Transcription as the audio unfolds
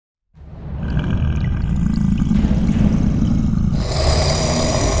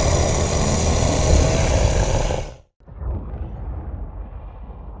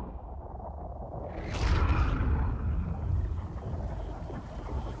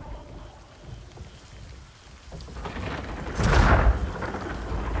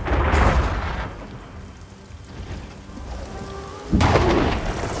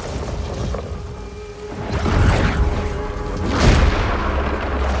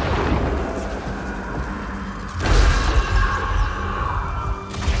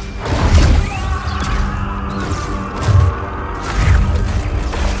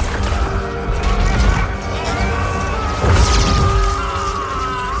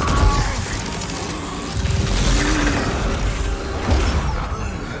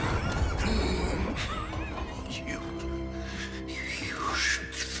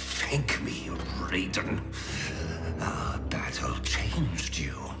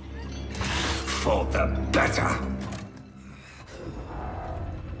for the better.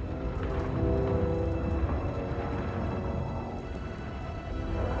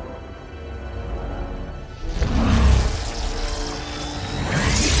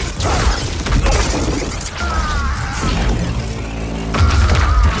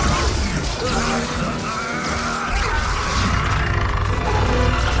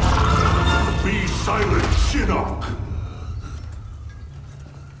 Be silent, Shinnok!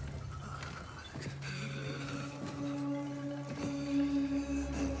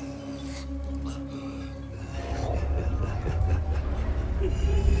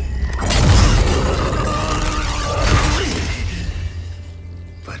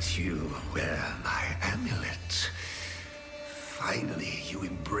 But you wear my amulet. Finally, you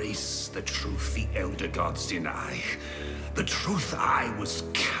embrace the truth the Elder Gods deny. The truth I was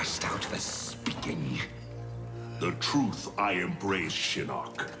cast out for speaking. The truth I embrace,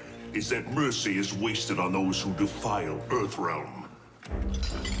 Shinnok, is that mercy is wasted on those who defile Earthrealm.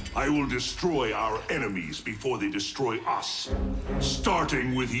 I will destroy our enemies before they destroy us,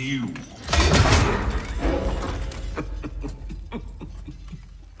 starting with you.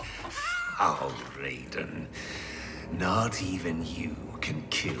 Oh, Raiden. Not even you can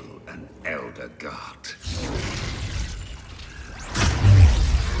kill an Elder God.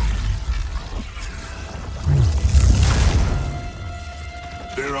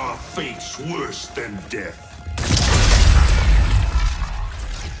 There are fates worse than death.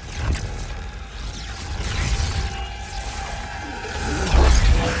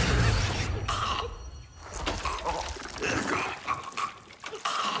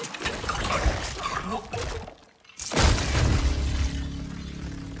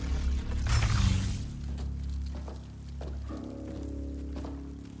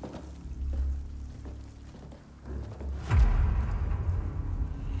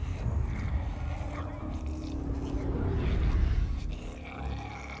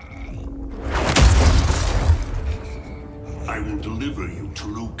 I will deliver you to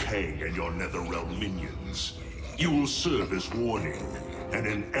Liu Kang and your Netherrealm minions. You will serve as warning and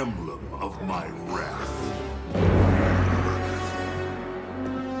an emblem of my wrath.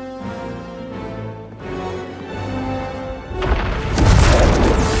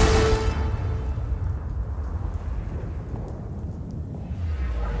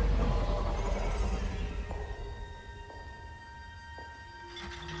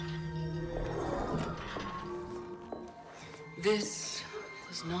 This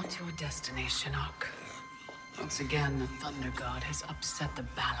was not your destiny, Shinnok. Once again, the Thunder God has upset the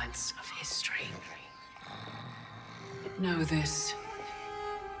balance of history. But know this.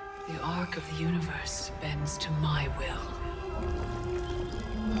 The arc of the universe bends to my will.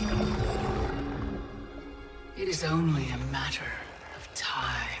 It is only a matter of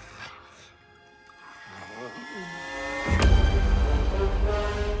time.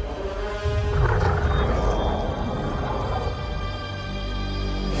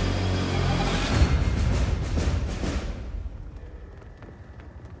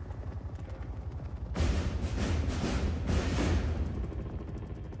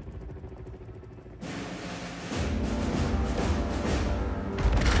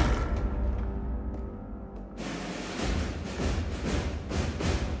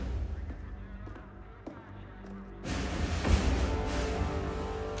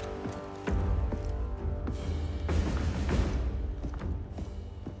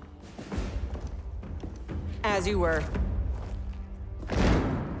 As you were.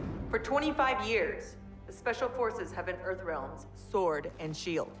 For 25 years, the Special Forces have been Earthrealm's sword and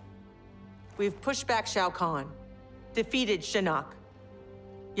shield. We've pushed back Shao Kahn, defeated Shinnok,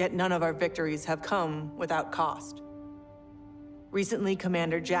 yet none of our victories have come without cost. Recently,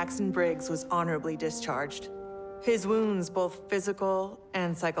 Commander Jackson Briggs was honorably discharged. His wounds, both physical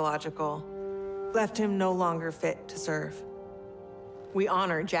and psychological, left him no longer fit to serve. We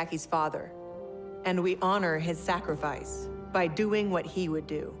honor Jackie's father, and we honor his sacrifice by doing what he would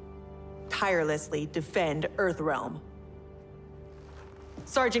do. Tirelessly defend Earthrealm.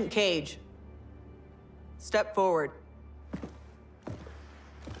 Sergeant Cage, step forward.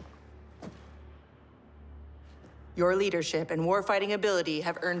 Your leadership and warfighting ability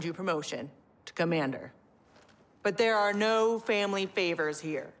have earned you promotion to commander. But there are no family favors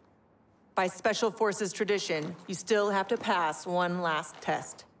here. By Special Forces tradition, you still have to pass one last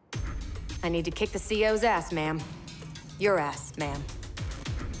test. I need to kick the CO's ass, ma'am. Your ass, ma'am.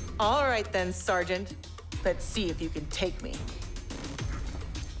 All right then, Sergeant. Let's see if you can take me.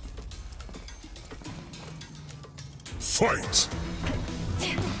 Fight!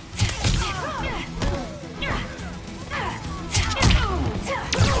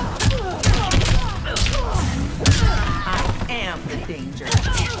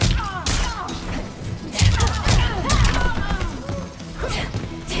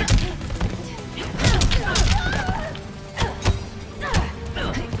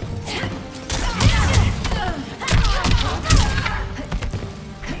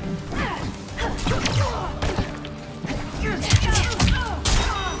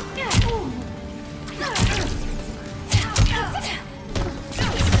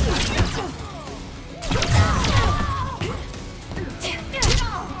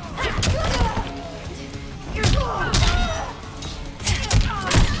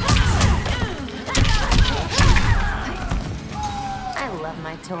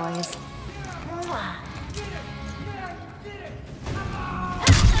 toys.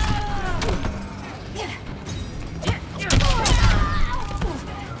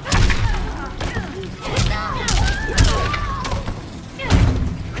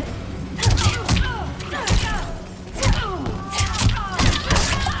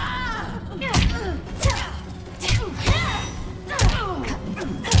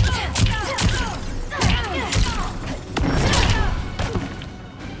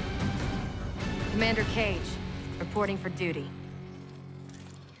 Commander Cage, reporting for duty.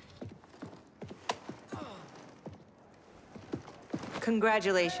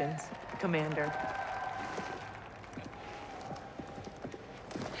 Congratulations, Commander.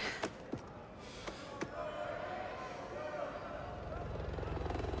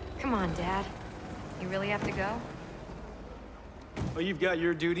 Come on, Dad. You really have to go? Well, you've got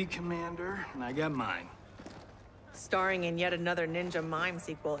your duty, Commander, and I got mine. Starring in yet another Ninja Mime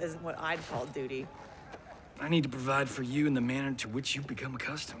sequel isn't what I'd call duty. I need to provide for you in the manner to which you've become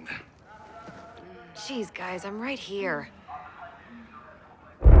accustomed. Jeez, guys, I'm right here.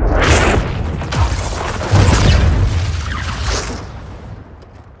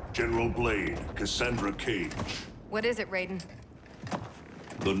 General Blade, Cassandra Cage. What is it, Raiden?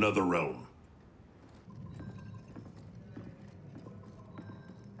 The Netherrealm.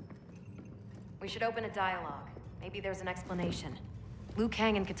 We should open a dialogue. Maybe there's an explanation. Liu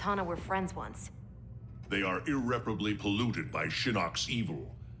Kang and Katana were friends once. They are irreparably polluted by Shinnok's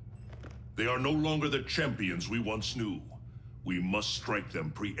evil. They are no longer the champions we once knew. We must strike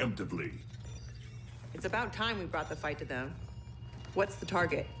them preemptively. It's about time we brought the fight to them. What's the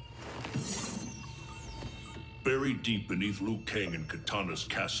target? Buried deep beneath Liu Kang and Katana's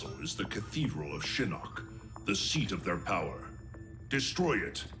castle is the Cathedral of Shinnok, the seat of their power. Destroy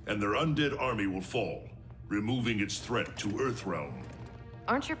it, and their undead army will fall, removing its threat to Earthrealm.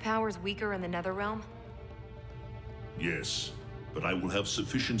 Aren't your powers weaker in the Netherrealm? Yes, but I will have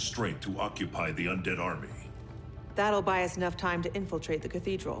sufficient strength to occupy the undead army. That'll buy us enough time to infiltrate the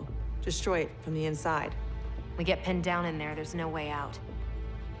cathedral. Destroy it from the inside. We get pinned down in there, there's no way out.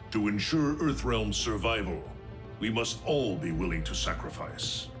 To ensure Earthrealm's survival, we must all be willing to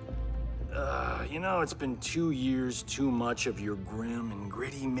sacrifice. You know, it's been 2 years too much of your grim and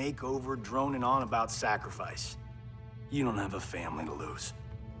gritty makeover droning on about sacrifice. You don't have a family to lose.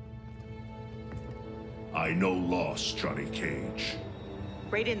 I know loss, Johnny Cage.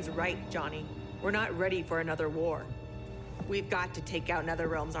 Raiden's right, Johnny. We're not ready for another war. We've got to take out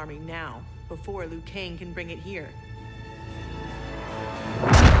Netherrealm's army now, before Liu Kang can bring it here.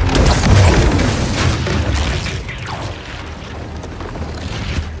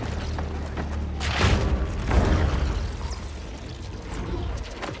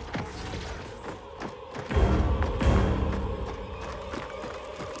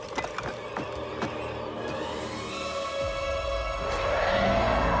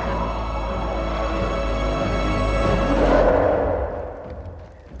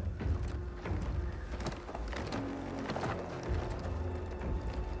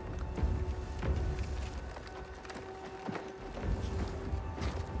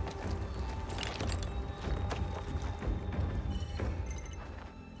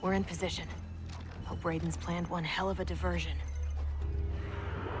 We're in position. Hope Raiden's planned one hell of a diversion.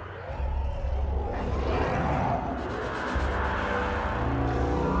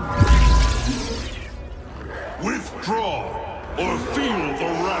 Withdraw, or feel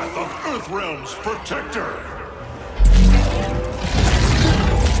the wrath of Earthrealm's protector!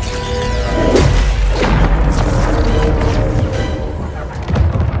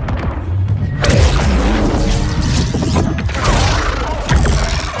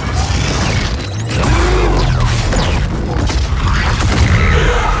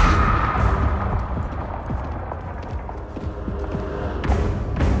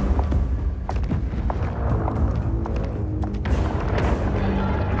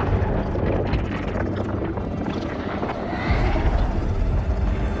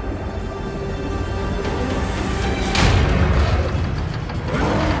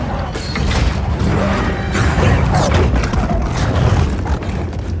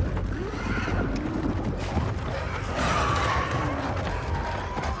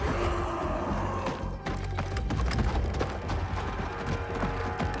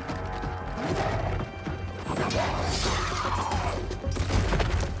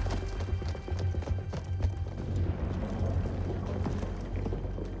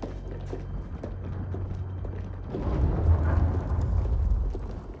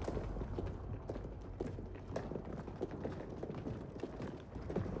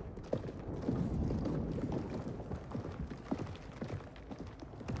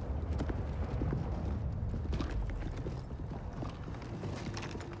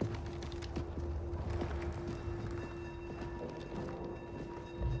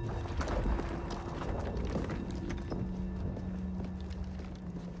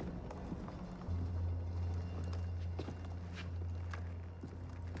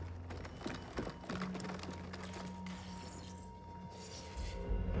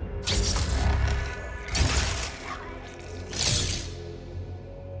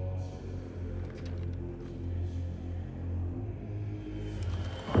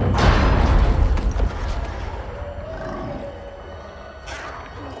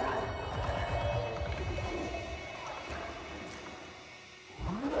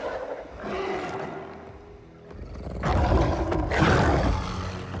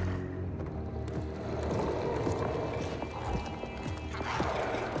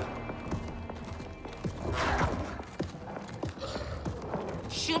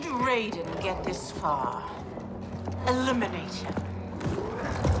 Should Raiden get this far, eliminate him.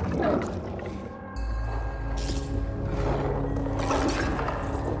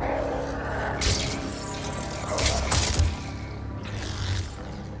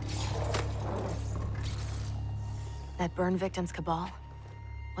 That burn victim's Cabal?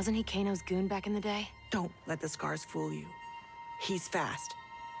 Wasn't he Kano's goon back in the day? Don't let the scars fool you. He's fast.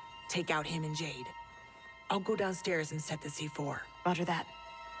 Take out him and Jade. I'll go downstairs and set the C4. Roger that.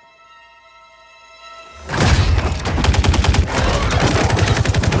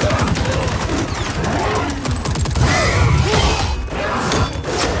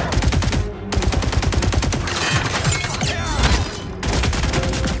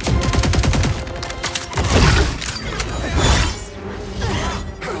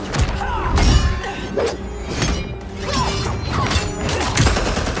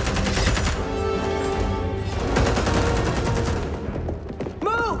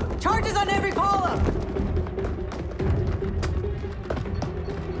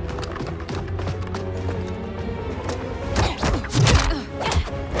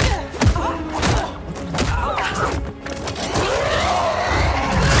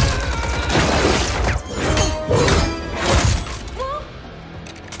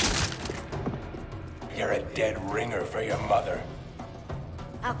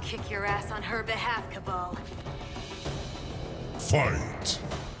 I'll kick your ass on her behalf, Cabal. Fight!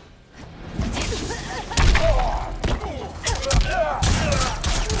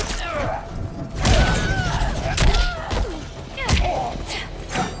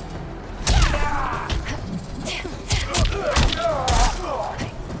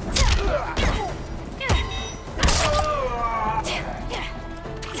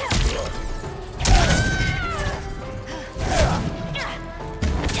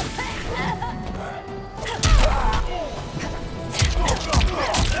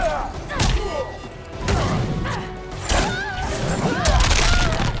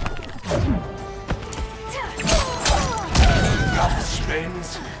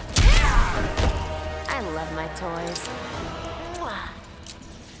 I love my toys.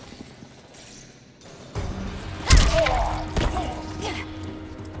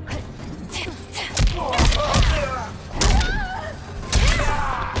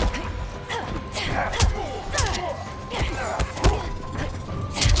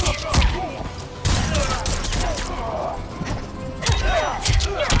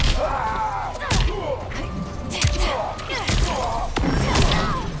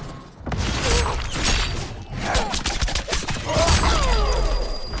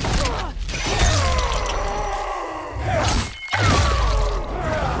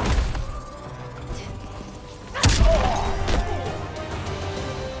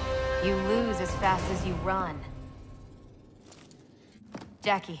 You lose as fast as you run.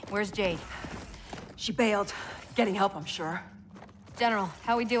 Jackie, where's Jade? She bailed. Getting help, I'm sure. General,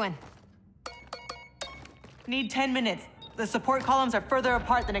 how we doing? Need 10 minutes. The support columns are further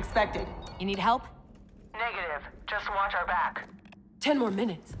apart than expected. You need help? Negative. Just watch our back. 10 more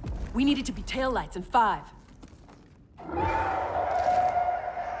minutes. We needed to be taillights in 5.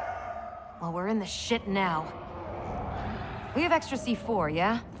 Well, we're in the shit now. We have extra C4,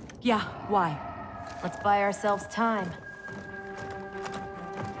 yeah? Yeah, why? Let's buy ourselves time.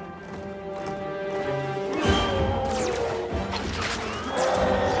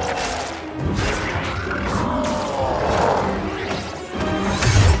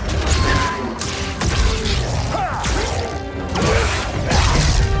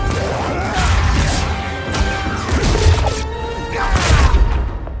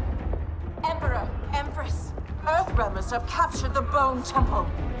 Emperor, Empress, Earthrealmers have captured the Bone Temple.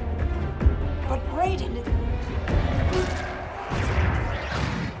 But Raiden is...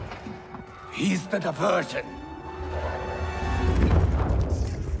 He's the diversion.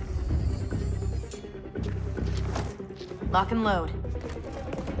 Lock and load.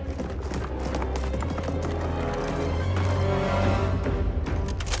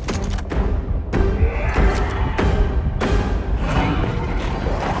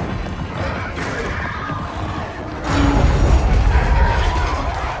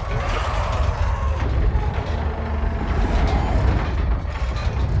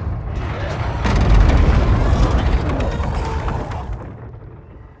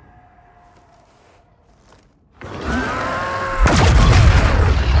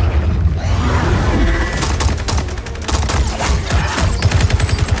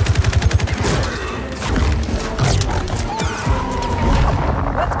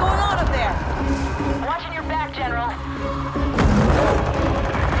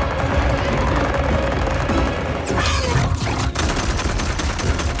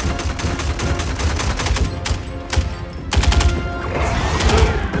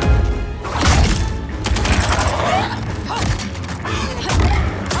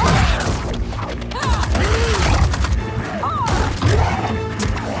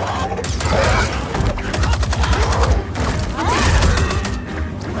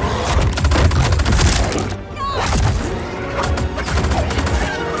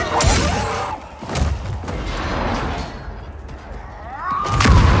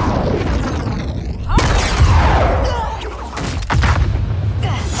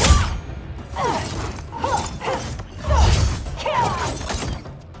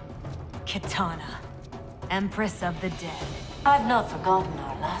 Empress of the Dead. I've not forgotten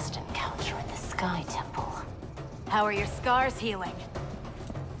our last encounter at the Sky Temple. How are your scars healing?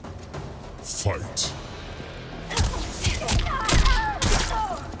 Fight.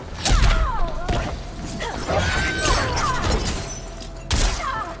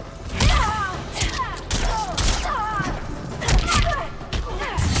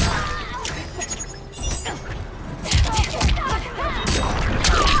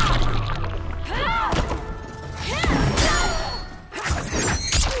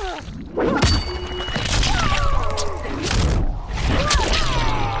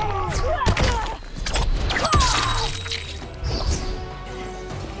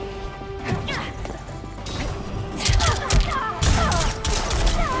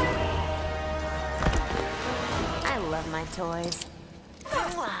 My toys.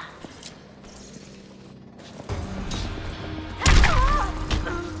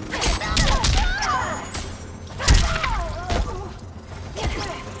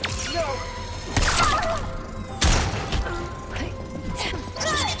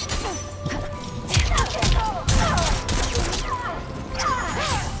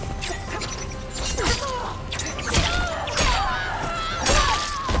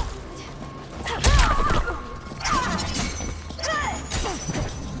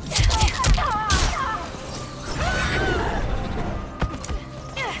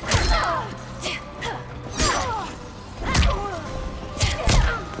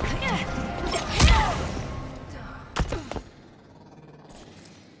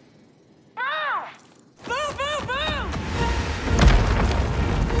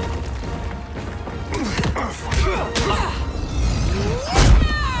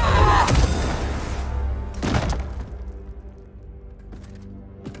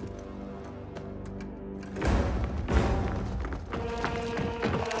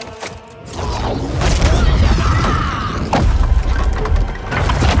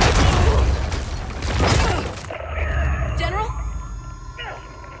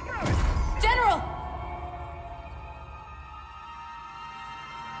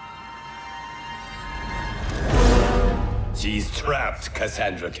 She's trapped,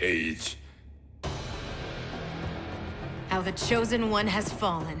 Cassandra Cage. How the Chosen One has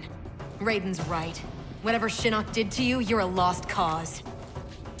fallen. Raiden's right. Whatever Shinnok did to you, you're a lost cause.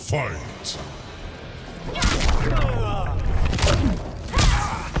 Fight.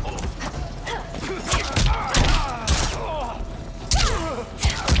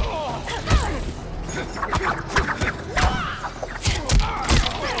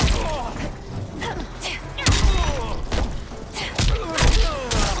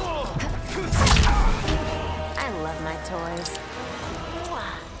 I love my toys.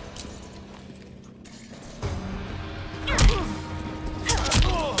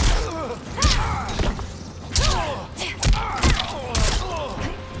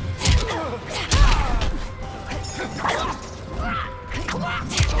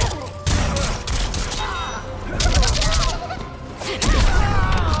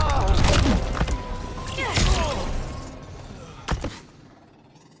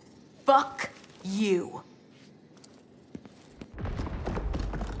 Fuck you.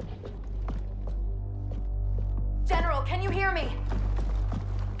 General, can you hear me?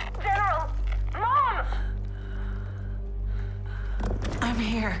 General! Mom! I'm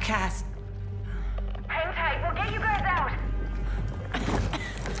here, Cass. Hang tight, we'll get you guys out.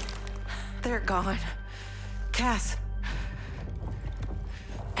 They're gone. Cass.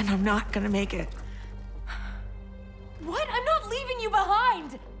 And I'm not gonna make it. What? I'm not leaving you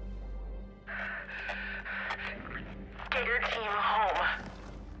behind! Get your team home.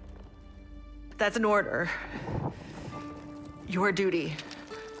 That's an order. Your duty.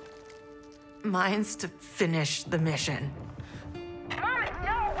 Mine's to finish the mission. Mom,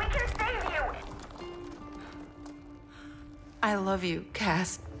 no, we can save you. I love you,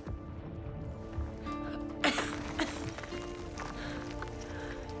 Cass.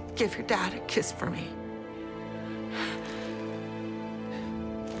 Give your dad a kiss for me.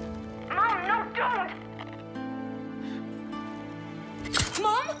 Mom, no, don't!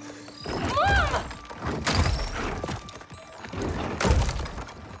 Mom? Mom!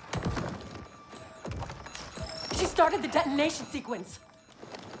 She started the detonation sequence.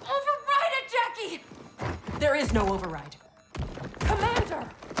 Override it, Jackie! There is no override. Commander!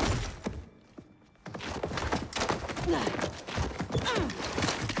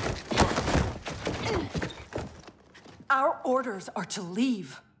 Our orders are to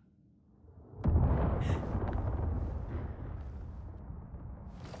leave.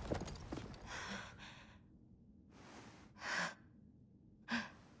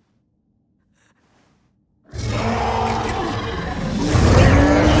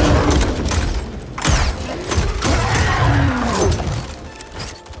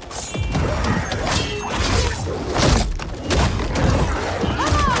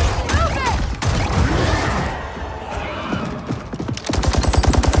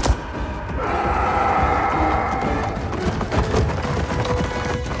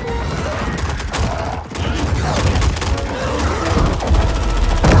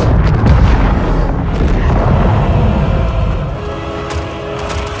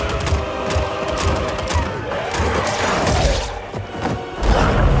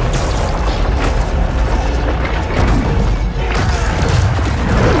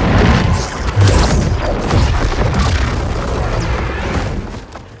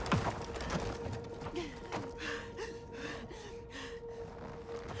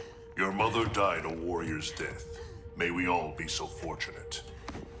 died a warrior's death. May we all be so fortunate.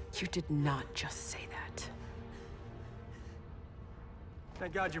 You did not just say that.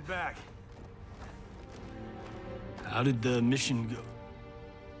 Thank God you're back. How did the mission go?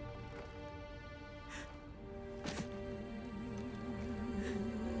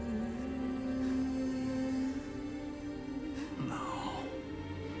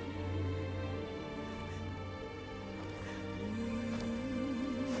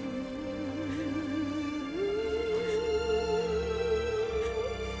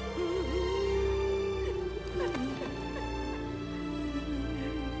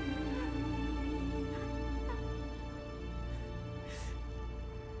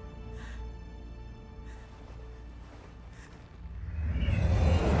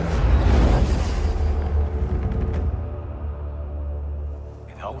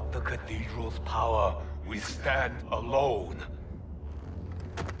 Without the cathedral's power, we stand alone.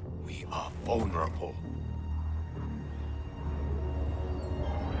 We are vulnerable.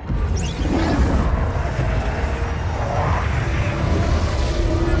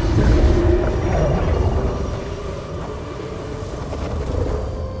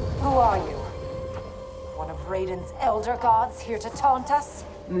 Who are you? One of Raiden's elder gods here to taunt us?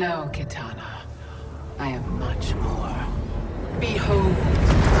 No, Kitana. I am much more. Behold!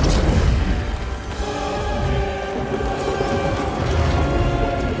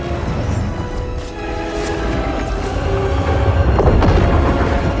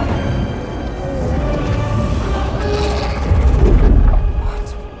 What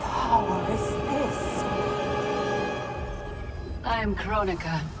power is this? I am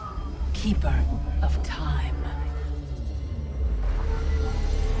Kronika, keeper of time.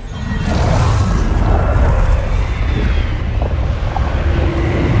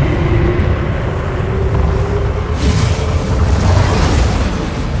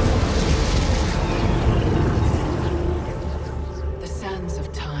 The sands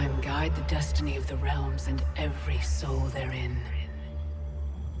of time guide the destiny of the realms and every soul therein.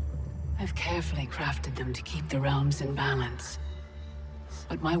 I've carefully crafted them to keep the realms in balance.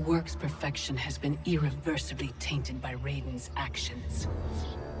 But my work's perfection has been irreversibly tainted by Raiden's actions.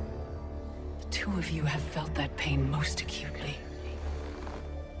 The two of you have felt that pain most acutely.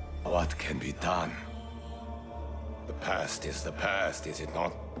 What can be done? The past is the past, is it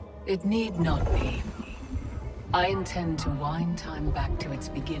not? It need not be. I intend to wind time back to its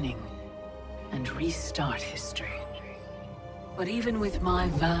beginning and restart history. But even with my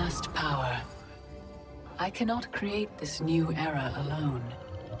vast power, I cannot create this new era alone.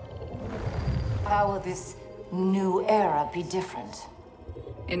 How will this new era be different?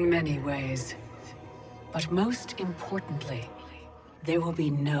 In many ways. But most importantly, there will be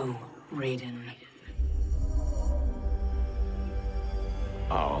no Raiden.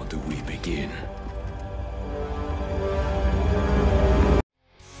 How do we begin?